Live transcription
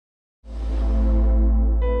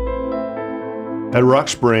At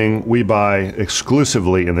Rockspring, we buy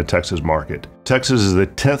exclusively in the Texas market. Texas is the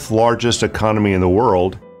 10th largest economy in the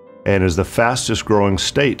world and is the fastest growing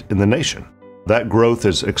state in the nation. That growth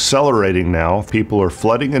is accelerating now. People are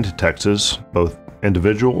flooding into Texas, both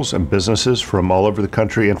individuals and businesses from all over the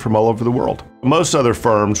country and from all over the world. Most other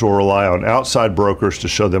firms will rely on outside brokers to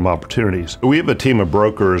show them opportunities. We have a team of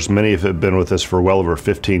brokers, many have been with us for well over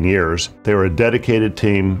 15 years. They are a dedicated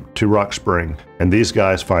team to Rockspring, and these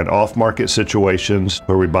guys find off-market situations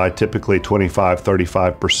where we buy typically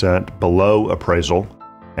 25–35% below appraisal,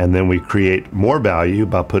 and then we create more value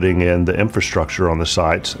by putting in the infrastructure on the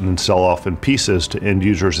sites and then sell off in pieces to end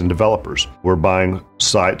users and developers. We're buying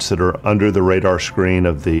sites that are under the radar screen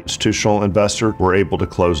of the institutional investor. We're able to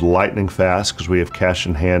close lightning fast because we have cash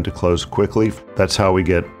in hand to close quickly. That's how we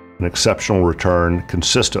get an exceptional return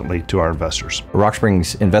consistently to our investors.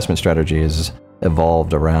 Rockspring's investment strategy has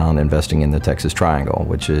evolved around investing in the Texas Triangle,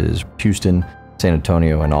 which is Houston, San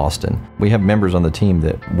Antonio, and Austin. We have members on the team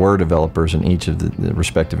that were developers in each of the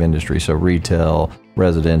respective industries, so retail,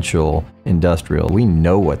 residential, industrial. We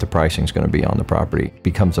know what the pricing is going to be on the property. It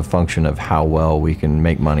becomes a function of how well we can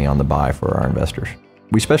make money on the buy for our investors.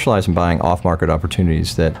 We specialize in buying off-market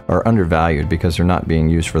opportunities that are undervalued because they're not being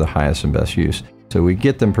used for the highest and best use. So we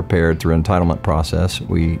get them prepared through an entitlement process.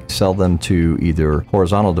 We sell them to either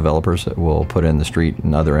horizontal developers that will put in the street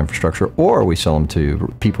and other infrastructure, or we sell them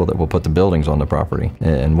to people that will put the buildings on the property,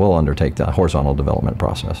 and we'll undertake the horizontal development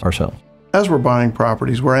process ourselves. As we're buying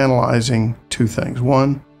properties, we're analyzing two things.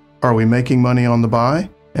 One, are we making money on the buy?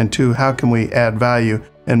 And two, how can we add value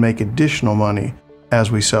and make additional money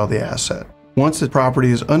as we sell the asset? Once the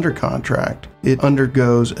property is under contract, it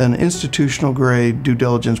undergoes an institutional grade due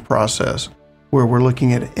diligence process where we're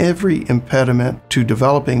looking at every impediment to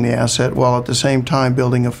developing the asset while at the same time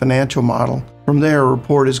building a financial model. From there, a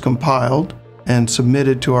report is compiled and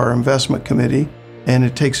submitted to our investment committee, and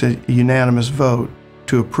it takes a unanimous vote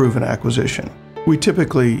to approve an acquisition. We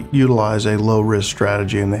typically utilize a low-risk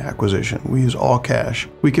strategy in the acquisition. We use all cash.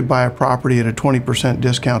 We could buy a property at a 20%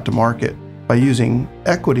 discount to market. By using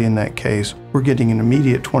equity in that case, we're getting an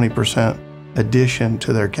immediate 20% addition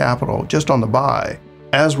to their capital just on the buy.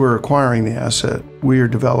 As we're acquiring the asset, we are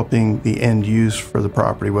developing the end use for the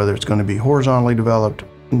property, whether it's going to be horizontally developed,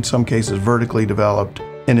 in some cases vertically developed.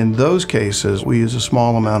 And in those cases, we use a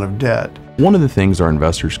small amount of debt. One of the things our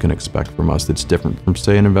investors can expect from us that's different from,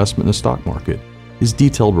 say, an investment in the stock market is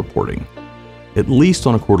detailed reporting. At least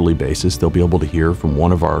on a quarterly basis, they'll be able to hear from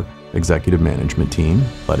one of our executive management team,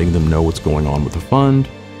 letting them know what's going on with the fund,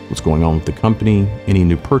 what's going on with the company, any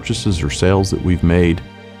new purchases or sales that we've made.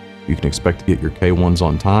 You can expect to get your K-1s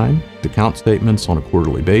on time, account statements on a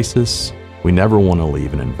quarterly basis. We never want to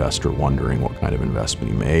leave an investor wondering what kind of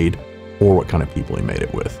investment he made or what kind of people he made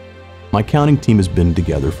it with. My accounting team has been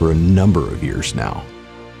together for a number of years now,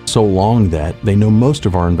 so long that they know most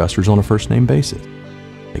of our investors on a first-name basis.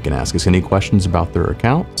 They can ask us any questions about their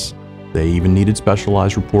accounts. If they even needed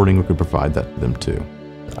specialized reporting, we could provide that to them too.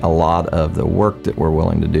 A lot of the work that we're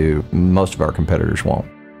willing to do, most of our competitors won't.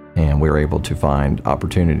 And we're able to find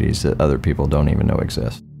opportunities that other people don't even know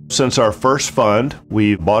exist. Since our first fund,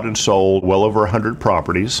 we've bought and sold well over 100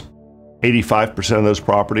 properties. 85% of those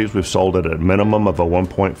properties we've sold at a minimum of a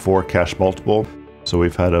 1.4 cash multiple. So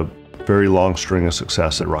we've had a very long string of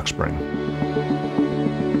success at Rockspring.